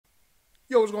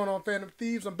Yo, what's going on, Phantom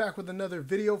Thieves? I'm back with another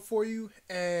video for you,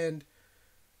 and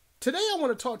today I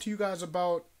want to talk to you guys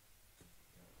about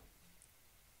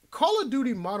Call of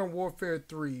Duty Modern Warfare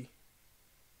 3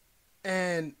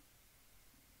 and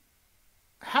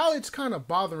how it's kind of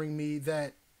bothering me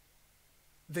that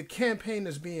the campaign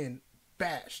is being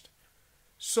bashed.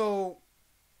 So,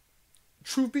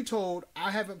 truth be told,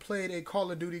 I haven't played a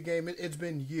Call of Duty game. It's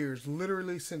been years,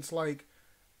 literally since like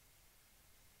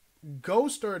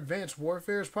Ghost or Advanced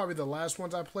Warfare is probably the last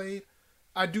ones I played.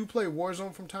 I do play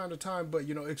Warzone from time to time, but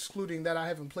excluding that, I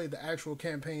haven't played the actual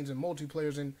campaigns and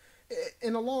multiplayers in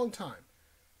a long time.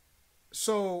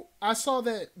 So I saw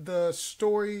that the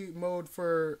story mode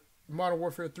for Modern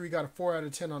Warfare 3 got a 4 out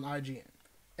of 10 on IGN,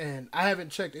 and I haven't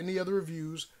checked any other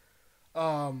reviews.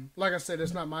 Like I said,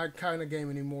 it's not my kind of game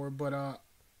anymore, but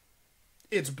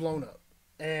it's blown up,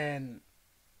 and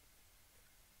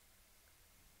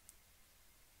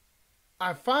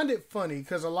I find it funny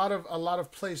because a lot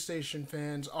of PlayStation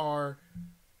fans are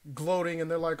gloating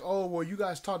and they're like, "Oh, well, you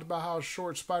guys talked about how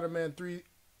short Spider-Man 3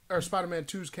 or Spider-Man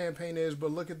 2's campaign is, but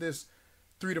look at this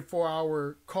 3 to 4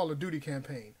 hour Call of Duty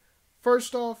campaign."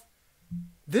 First off,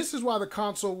 this is why the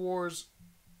console wars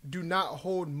do not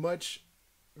hold much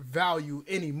value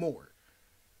anymore.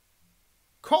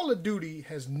 Call of Duty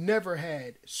has never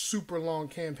had super long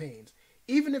campaigns.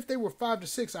 Even if they were 5 to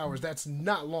 6 hours, that's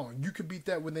not long. You could beat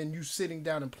that within you sitting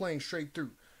down and playing straight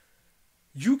through.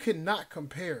 You cannot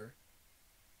compare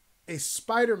a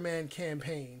Spider-Man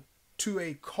campaign to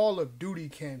a Call of Duty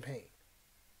campaign.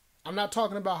 I'm not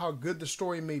talking about how good the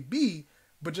story may be,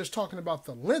 but just talking about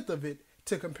the length of it.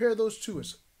 To compare those two,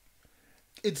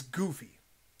 it's goofy.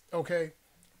 Okay?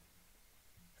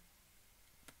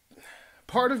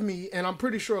 Part of me, and I'm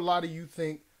pretty sure a lot of you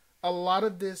think, a lot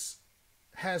of this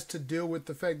has to deal with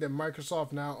the fact that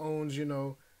Microsoft now owns,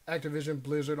 Activision,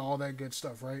 Blizzard, all that good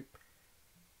stuff, right?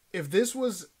 If this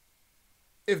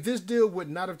deal would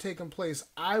not have taken place,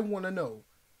 I want to know,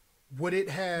 would it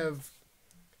have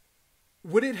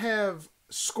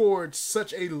scored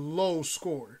such a low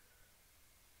score?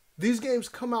 These games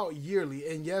come out yearly,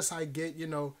 and yes, I get,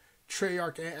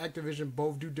 Treyarch and Activision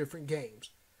both do different games,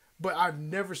 but I've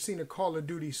never seen a Call of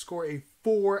Duty score a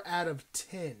 4 out of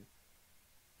 10.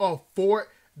 A 4,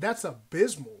 that's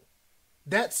abysmal.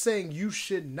 That's saying you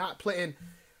should not play. And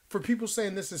for people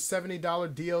saying this is $70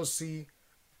 DLC,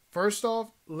 first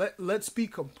off, let's be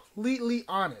completely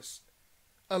honest.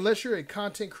 Unless you're a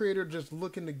content creator just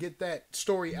looking to get that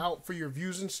story out for your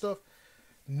views and stuff,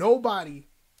 nobody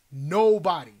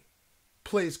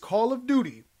plays Call of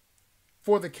Duty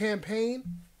for the campaign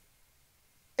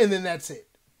and then that's it.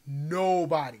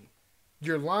 Nobody.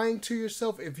 You're lying to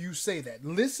yourself if you say that.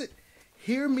 Listen,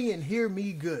 hear me and hear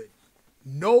me good.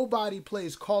 Nobody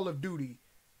plays Call of Duty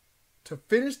to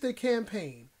finish the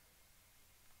campaign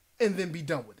and then be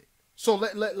done with it. So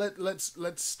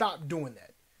let's stop doing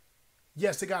that.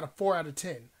 Yes, it got a 4 out of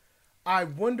 10. I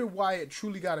wonder why it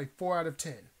truly got a 4 out of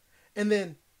 10. And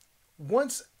then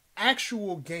once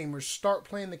actual gamers start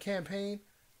playing the campaign,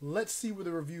 let's see where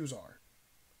the reviews are.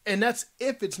 And that's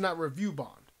if it's not review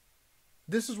bombed.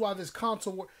 This is why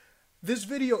this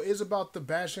video is about the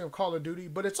bashing of Call of Duty,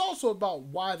 but it's also about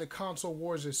why the console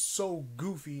wars is so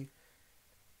goofy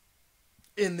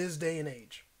in this day and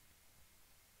age.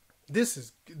 This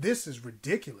is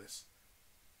ridiculous.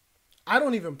 I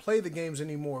don't even play the games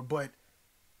anymore, but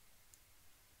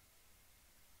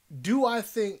do I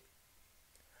think,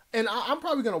 and I'm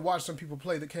probably going to watch some people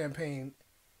play the campaign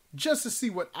just to see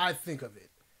what I think of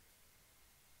it.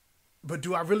 But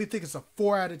do I really think it's a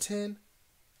 4 out of 10?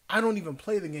 I don't even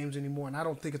play the games anymore, and I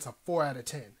don't think it's a 4 out of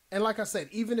 10. And like I said,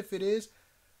 even if it is,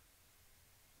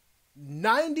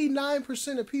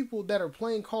 99% of people that are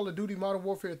playing Call of Duty Modern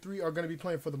Warfare 3 are going to be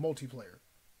playing for the multiplayer.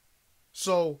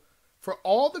 So, for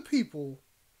all the people,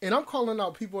 and I'm calling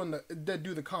out people that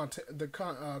do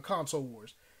the console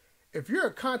wars. If you're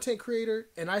a content creator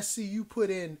and I see you put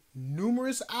in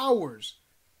numerous hours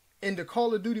into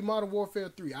Call of Duty Modern Warfare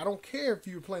 3, I don't care if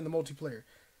you were playing the multiplayer.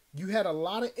 You had a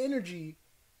lot of energy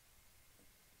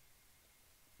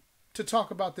to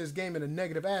talk about this game in a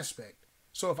negative aspect.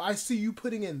 So if I see you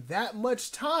putting in that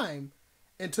much time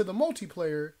into the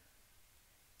multiplayer,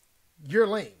 you're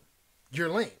lame. You're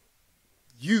lame.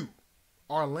 You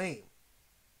are lame.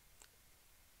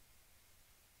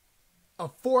 A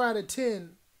 4 out of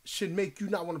 10 should make you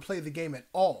not want to play the game at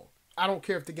all. I don't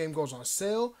care if the game goes on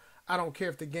sale. I don't care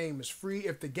if the game is free.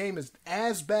 If the game is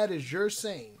as bad as you're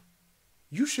saying,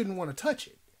 you shouldn't want to touch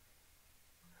it.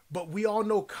 But we all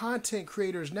know content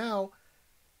creators now,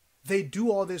 they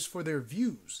do all this for their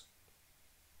views.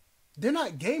 they're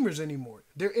not gamers anymore.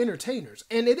 They're entertainers.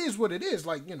 And it is what it is.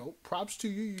 Like, props to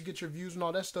you. You get your views and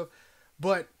all that stuff.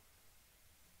 But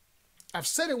I've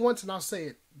said it once and I'll say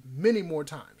it many more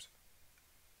times.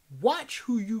 Watch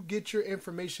who you get your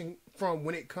information from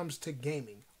when it comes to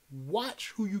gaming.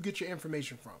 Watch who you get your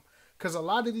information from. Because a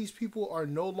lot of these people are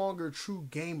no longer true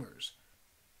gamers.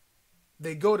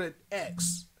 They go to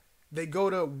X. They go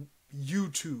to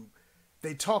YouTube.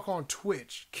 They talk on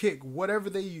Twitch, Kick, whatever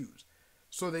they use.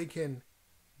 So they can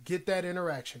get that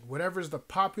interaction. Whatever is the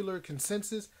popular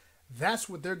consensus, that's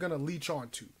what they're going to leech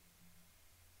onto.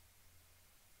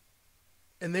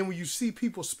 And then when you see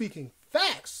people speaking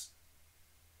facts,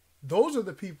 those are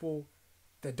the people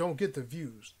that don't get the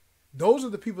views. Those are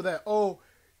the people that,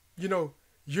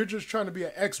 you're just trying to be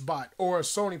an Xbot or a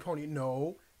Sony pony.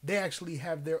 No, they actually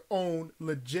have their own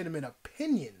legitimate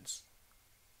opinions.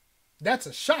 That's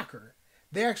a shocker.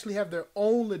 They actually have their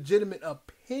own legitimate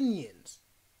opinions.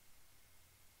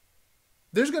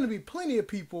 There's going to be plenty of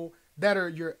people that are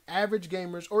your average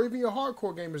gamers or even your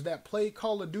hardcore gamers that play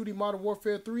Call of Duty Modern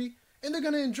Warfare 3 and they're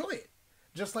going to enjoy it.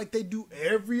 Just like they do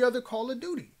every other Call of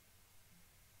Duty.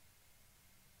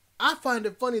 I find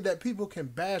it funny that people can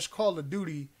bash Call of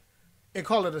Duty and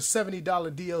call it a $70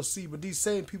 DLC, but these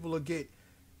same people will get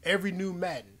every new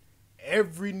Madden,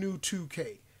 every new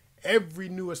 2K, every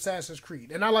new Assassin's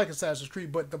Creed. And I like Assassin's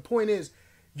Creed, but the point is,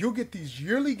 you'll get these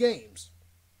yearly games,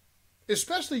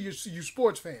 especially you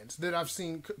sports fans that I've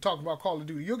seen talking about Call of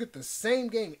Duty. You'll get the same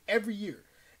game every year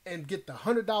and get the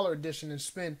 $100 edition and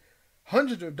spend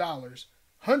hundreds of dollars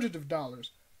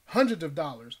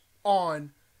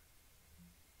on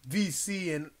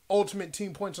VC and Ultimate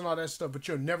Team Points and all that stuff, but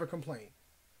you'll never complain.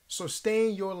 So stay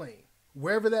in your lane.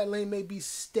 Wherever that lane may be,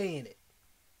 stay in it.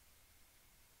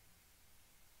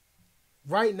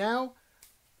 Right now,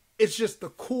 it's just the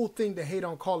cool thing to hate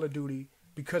on Call of Duty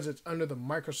because it's under the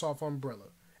Microsoft umbrella.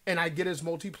 And I get it's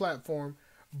multi-platform,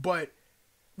 but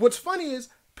what's funny is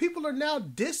people are now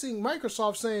dissing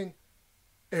Microsoft saying,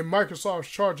 and Microsoft's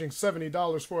charging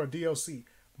 $70 for a DLC.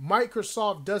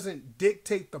 Microsoft doesn't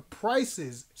dictate the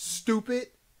prices, stupid.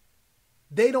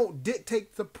 They don't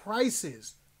dictate the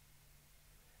prices.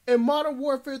 And Modern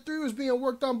Warfare 3 was being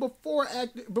worked on before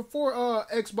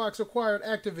Xbox acquired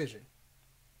Activision.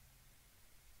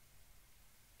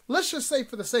 Let's just say,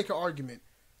 for the sake of argument,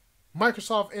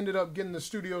 Microsoft ended up getting the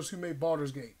studios who made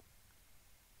Baldur's Gate.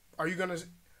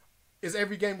 Is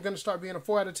every game going to start being a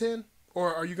 4 out of 10?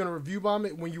 Or are you going to review bomb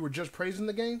it when you were just praising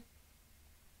the game?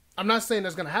 I'm not saying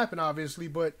that's going to happen, obviously,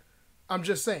 but I'm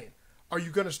just saying. Are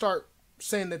you going to start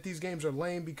saying that these games are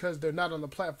lame because they're not on the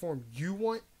platform you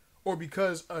want? Or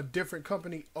because a different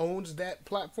company owns that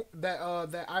platform,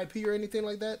 that IP or anything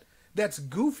like that? That's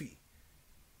goofy.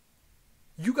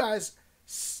 You guys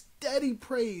steady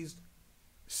praised,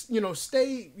 you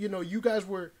guys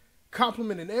were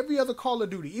complimenting every other Call of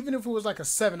Duty, even if it was like a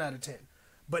 7 out of 10.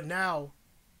 But now,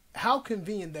 how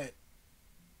convenient that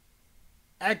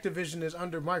Activision is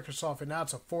under Microsoft and now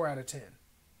it's a 4 out of 10.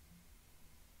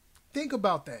 Think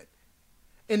about that.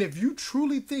 And if you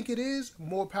truly think it is,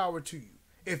 more power to you.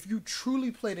 If you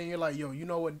truly played it and you're like, yo, you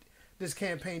know what? This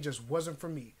campaign just wasn't for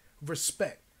me.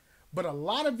 Respect. But a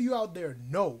lot of you out there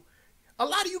know. A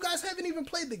lot of you guys haven't even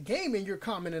played the game and you're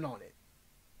commenting on it.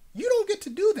 You don't get to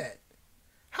do that.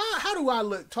 How do I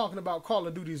look talking about Call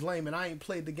of Duty's lame and I ain't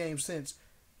played the game since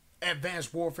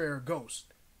Advanced Warfare or Ghost?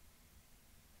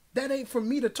 That ain't for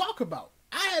me to talk about.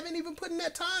 I haven't even put in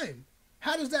that time.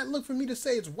 How does that look for me to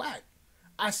say it's whack?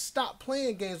 I stopped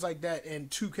playing games like that and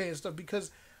 2K and stuff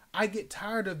because I get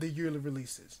tired of the yearly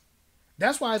releases.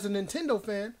 That's why, as a Nintendo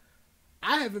fan,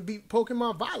 I haven't beat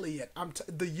Pokemon Violet yet.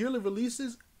 The yearly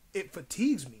releases, it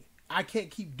fatigues me. I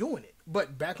can't keep doing it.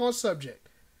 But back on subject.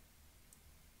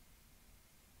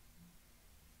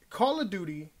 Call of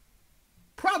Duty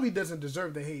probably doesn't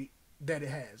deserve the hate that it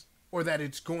has, or that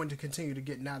it's going to continue to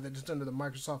get now that it's under the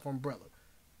Microsoft umbrella.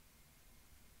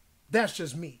 That's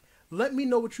just me. Let me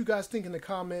know what you guys think in the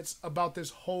comments about this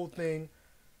whole thing.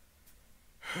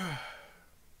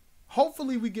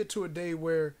 Hopefully we get to a day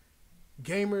where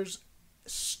gamers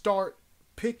start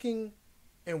picking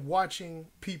and watching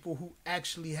people who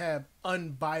actually have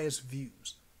unbiased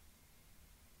views.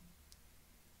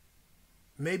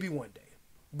 Maybe one day.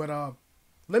 But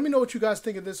let me know what you guys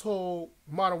think of this whole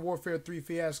Modern Warfare 3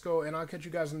 fiasco, and I'll catch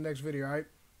you guys in the next video, alright?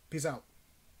 Peace out.